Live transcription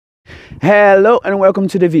Hello and welcome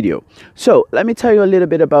to the video. So let me tell you a little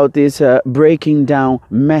bit about this breaking down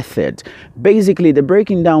method. Basically, the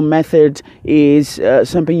breaking down method is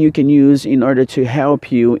something you can use in order to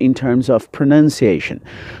help you in terms of pronunciation.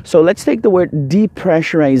 So let's take the word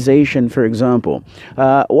depressurization, for example.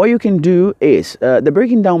 What you can do is the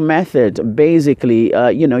breaking down method. Basically,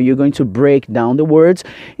 you're going to break down the words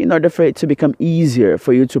in order for it to become easier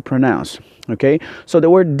for you to pronounce. Okay, so the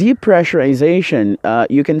word depressurization,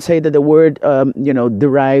 you can say that the word,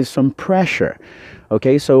 derives from pressure.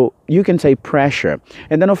 Okay, so you can say pressure.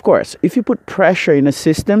 And then, of course, if you put pressure in a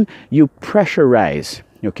system, you pressurize.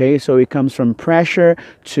 Okay, so it comes from pressure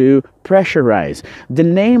to pressurize. The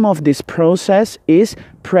name of this process is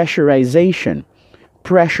pressurization.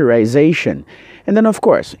 Pressurization. And then, of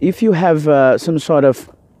course, if you have some sort of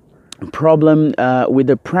problem with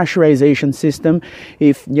the pressurization system,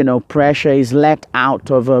 if pressure is let out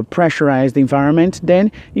of a pressurized environment,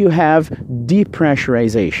 then you have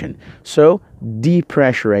depressurization. So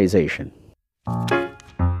depressurization.